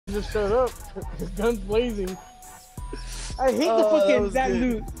just showed up. His gun's blazing. I hate the fucking that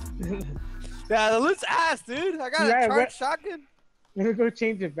loot. Yeah, the loot's ass, dude. I got a charged shotgun. Let me go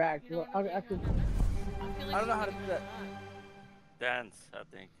change it back. You I don't can. I don't know how to do that. Dance, I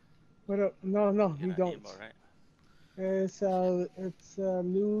think. What up? No, you don't. Emo, right? It's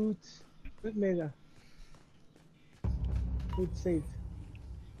loot meta. Loot saved.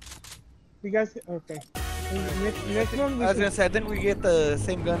 You guys okay? Next one. I was gonna say I think we get the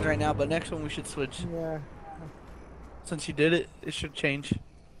same guns right now, but next one we should switch. Yeah. Since you did it, it should change.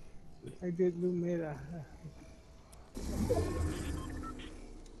 I did loot meta. I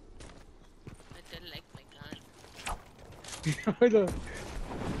did like my gun. I don't.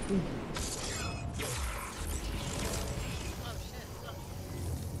 Oh shit.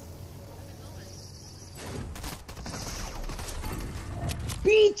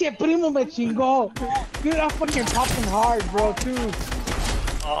 Pinche primo me chingó. Dude, I fucking popped him hard, bro, too.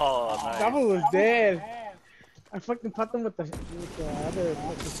 Oh, nice. That one was dead. I fucking popped him with the other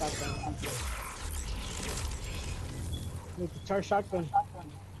fucking shotgun. With the charged shotgun.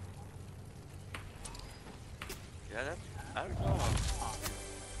 Yeah, that's, I don't know.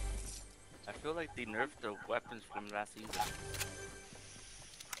 I feel like they nerfed the weapons from last season.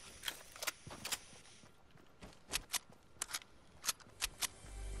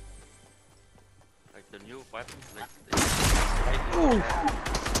 Like the new weapons, like Ooh!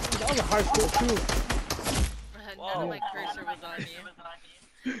 That was a hard score too. None of my cursor was on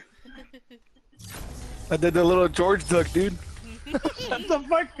you. I did the little George duck, dude. Shut the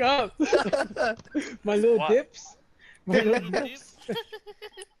fuck up! My little What? dips. My little dips.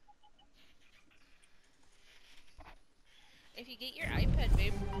 If you get your iPad,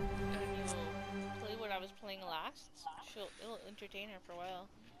 babe, and you play what I was playing last, it'll entertain her for a while.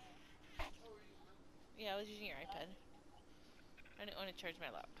 Yeah, I was using your iPad. I didn't want to charge my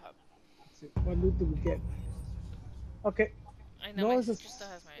laptop. What loot did we get? Okay. I know, No, my is it sister still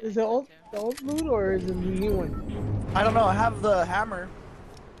has my is iPad it old, too. the old loot or is it the new one? I don't know. I have the hammer,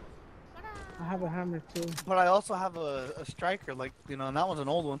 I have a hammer too. but I also have a striker, like you know, and that one's an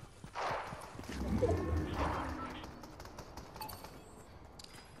old one.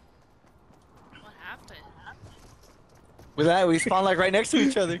 What happened? With that, we spawn like right next to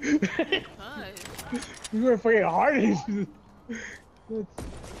each other. Hi. You were fucking hard.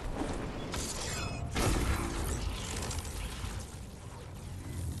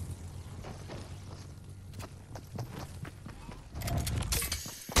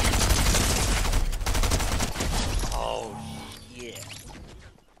 oh yeah.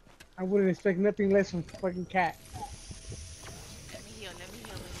 I wouldn't expect nothing less from fucking cat. Let me heal, let me heal,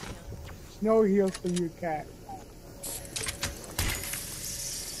 let me heal. No heals for you, cat.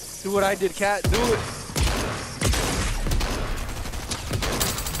 Do what I did, cat. Do it.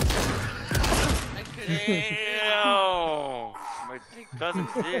 I couldn't. Damn. My cousin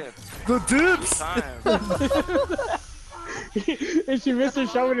did. The dips. Time. And she missed her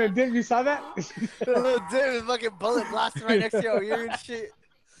shot with a dip. You saw that? The little dip is fucking bullet blasting right next to your ear and shit.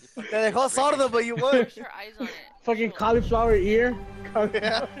 Te dejó sordo, but you won. Push your eyes on it. Fucking She'll- cauliflower ear.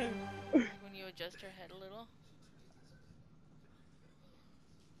 Yeah. When you adjust her head a little.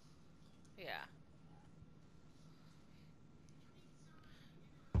 Yeah.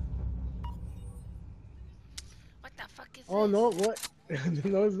 What the fuck is Oh this? no, what?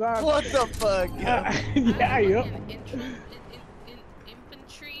 No, it's not. What the fuck? Yeah, Ah, yup. fucking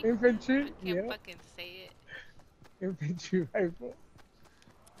infantry? Infantry? I can't Yeah. fucking say it. Infantry rifle.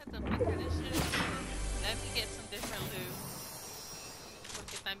 What the fuck are this shit? Let me get some different loot.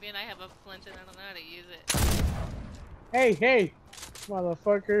 Porque también I have a flint and I don't know how to use it. Hey, hey,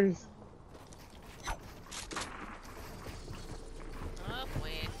 motherfuckers. Oh,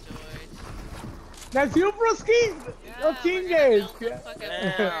 pues, George. That's you, broski? Yeah, Oh, King we're gonna Games. build the fucking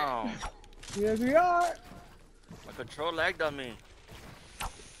Damn. Yes, we are. My control lagged on me.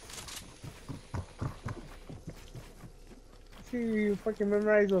 See, you fucking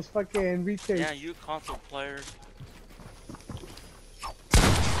memorize those fucking retakes. Yeah, you console players.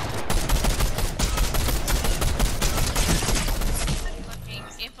 fucking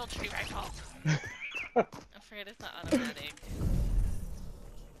infantry rifle. I forget it's not automatic.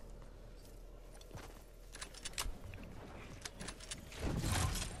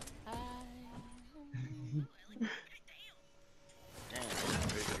 Damn,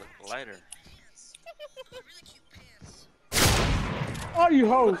 this rig look lighter. Oh, you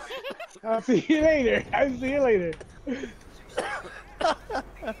hoe. I'll see you later. I'll see you later.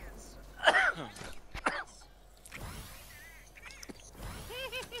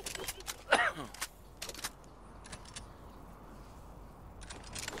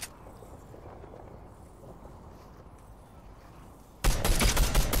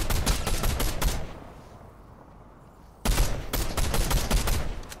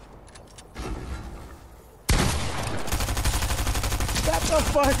 the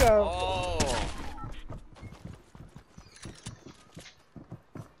fuck up. Oh.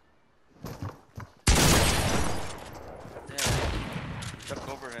 Damn. Took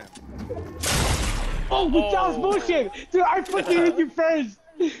over him. Oh, that was bullshit. Dude, I fucking hit you first.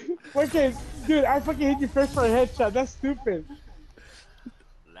 Okay, dude, I fucking hit you first for a headshot. That's stupid.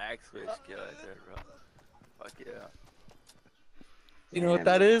 Lag switch kill right there, bro. Fuck yeah. You know what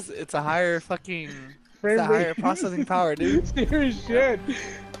that is? It's a higher fucking. It's a Frame higher rate. processing power, dude. Serious shit.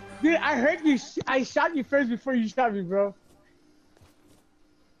 Dude, I heard you. I shot you first before you shot me, bro.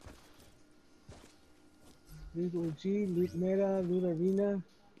 Loot OG, loot meta, loot arena.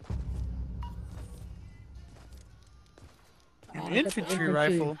 An infantry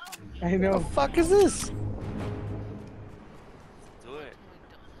rifle. I What know. the fuck is this? Do it.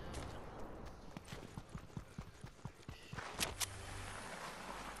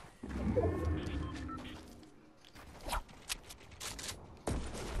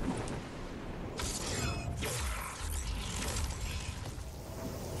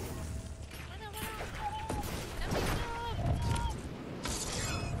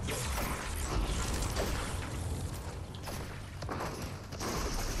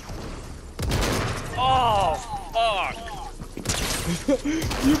 Oh, fuck.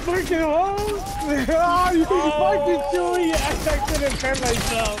 You fucking hoe! Oh, you fucking Chewy! I couldn't turn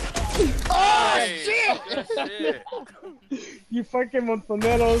myself. Oh Hey, shit! good shit. You fucking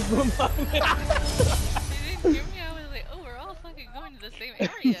montoneros. They didn't hear me. I was like, oh, we're all fucking going to the same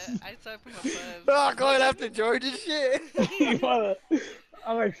area. I saw it from above. Oh, going after George and shit.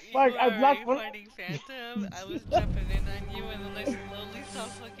 I'm like, fuck, I blocked one. Fighting Phantom. I was jumping in on you, and then I slowly saw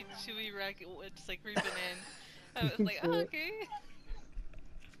fucking Chewy Racket just like creeping in. I was like, oh, okay.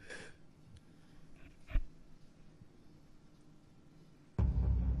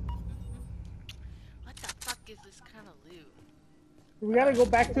 What the fuck is this kind of loot? We gotta go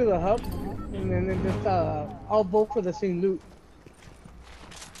back to the hub, and then just all vote for the same loot.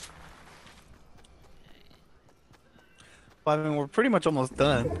 Well, I mean, we're pretty much almost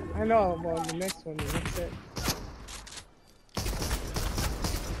done. I know, well, the next one, that's it.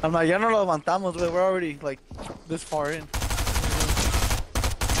 I'm like, ya no lo levantamos, but we're already like this far in.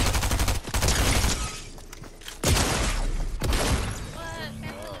 What?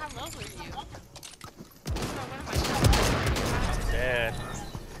 Phantom, how low were you? Oh, what am I Dead.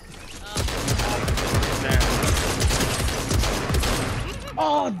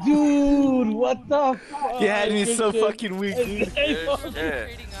 Oh, dude, what the fuck? You had me Good so shit. fucking weak, dude. Good shit.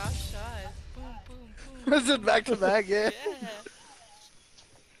 Trading off shots. Boom, boom, boom. Was it back to back? Yeah. Yeah.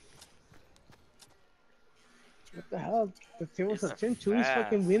 What the hell? The team was It's a a 10 Chewy's fast.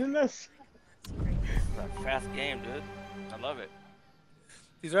 fucking winning us? It's a fast game, dude. I love it.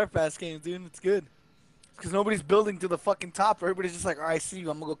 These are fast games, dude. It's good. Because nobody's building to the fucking top. Everybody's just like, alright, I see you.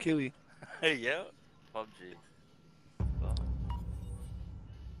 I'm gonna go kill you. Hey, yeah. PUBG. Well,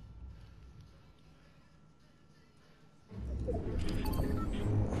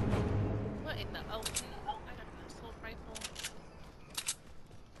 What in the oh, I got an assault rifle.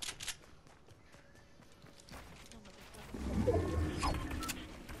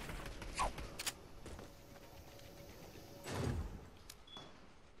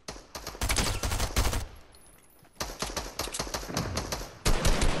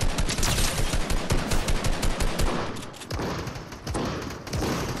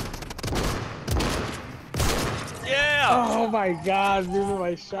 yeah! Oh my god, this is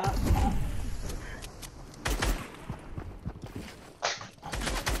my shot.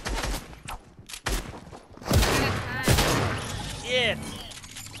 Shit!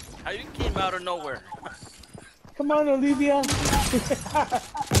 How you came out of nowhere? Come on, Olivia.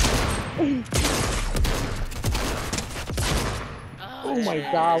 Oh my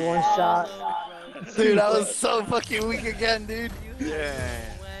god, one shot. Dude, I was so fucking weak again, dude. Yeah.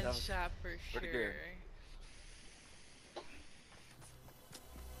 One That was shot for pretty sure. good.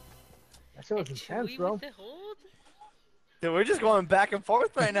 That shit was And intense, Chewy bro. with the hold? Dude, we're just going back and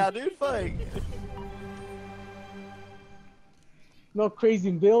forth right now, dude. Fuck. No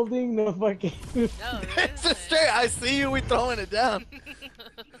crazy building, no fucking. No, there It's a isn't. straight. I see you. We throwing it down.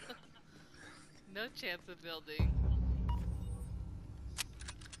 No chance of building.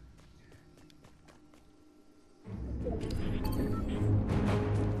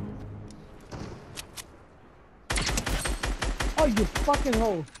 Oh, you fucking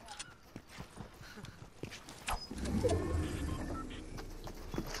hoe.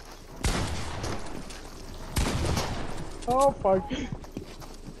 Oh fuck.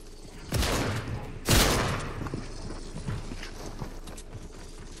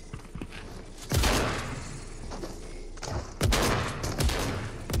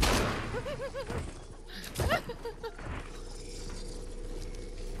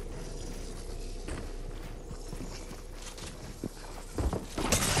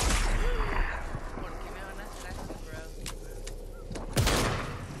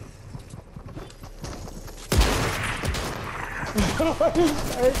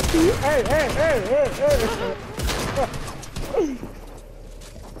 Hey, hey.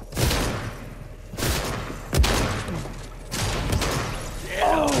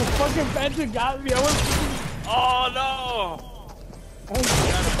 Oh, fucking Patrick got me. I was. Oh no! I was,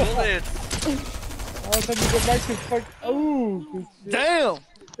 Got a bullet. I was trying to go back to fuck. Oh, good shit. Damn!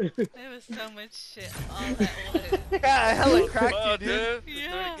 There was so much shit all at once. Yeah, I hella Oh, cracked you, fuck, dude. Let's do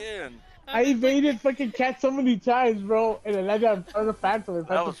Yeah. it again. I evaded fucking cat so many times, bro, and then I got the phantom and That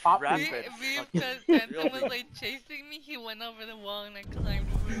phantom was popped rapid. me. Me and Phantom was like chasing me. He went over the wall and I climbed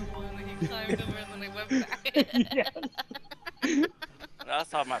over the wall and he climbed over and then I went back. Yes.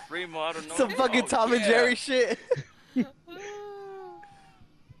 That's how my Primo, I don't know. Some fucking Oh, Tom and yeah. Jerry shit. Ooh.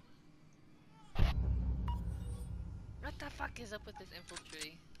 What the fuck is up with this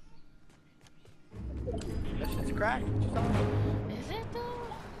infantry? That shit's cracked. Is it though?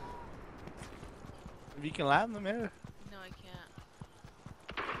 If you can land them, yeah. No, I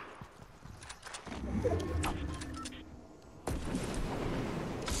can't.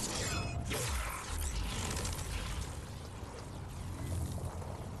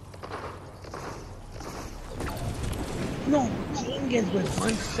 No, chingas with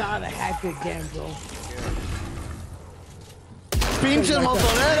one shot. I had to again, bro. Pinches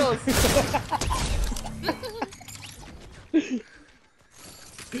montoneros!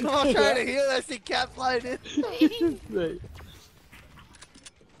 I'm trying to heal. I see cat flying in. Right.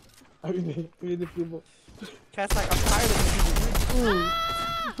 I mean, the primo. Cat's like, I'm tired of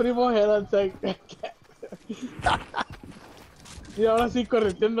you. Primo head attack. Y ahora sí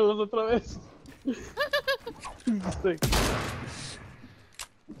correteándolos otra vez. Just like,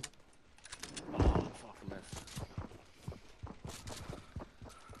 Oh, fuck, I missed.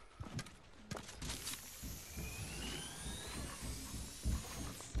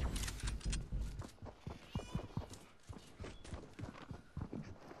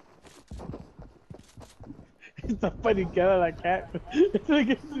 está paniqueada la cat. It's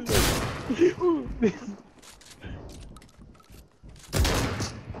like, ooh.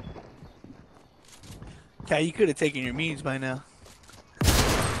 Cat, you could have taken your means by now.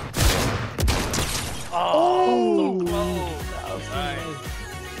 Oh, Oh. so close. That was so Nice. nice.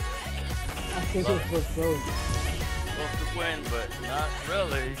 I think it was so close. Supposed to win, but not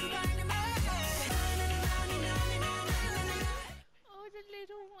really. Oh, the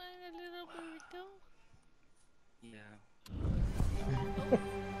little one, the little burrito. Yeah.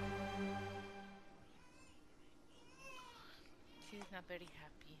 She's not very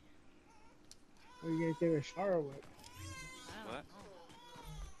happy. Are you gonna take a shower or what? I don't What? know.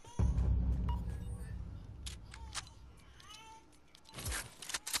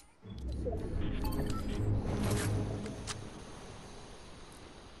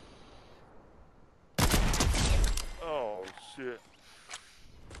 Oh, shit.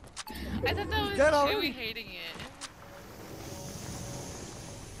 I thought that was Dead Chewie already? hating it.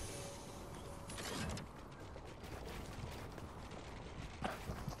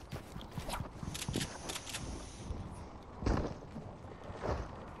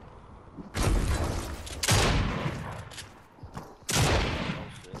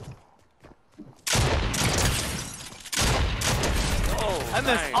 Oh, I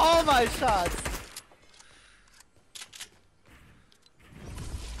missed nice. all my shots.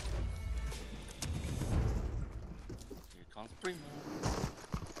 Here comes Primo.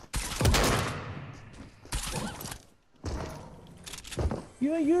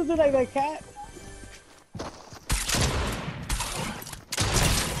 You ain't use it like that cat.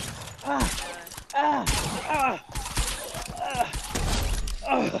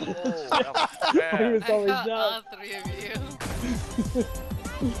 Oh, that was He bad. was I always got all up. three of you.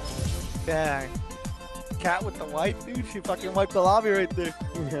 Dang. Cat with the wipe, dude. She fucking wiped the lobby right there.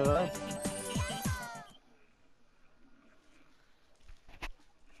 Yeah.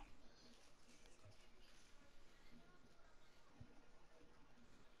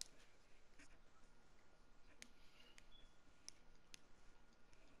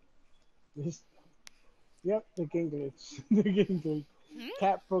 This, yep, the game glitch. The game glitch.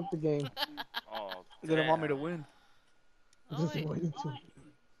 Cat broke the game. Oh, They didn't want me to damn. win. Oh, Just wait. waiting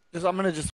to. I'm gonna just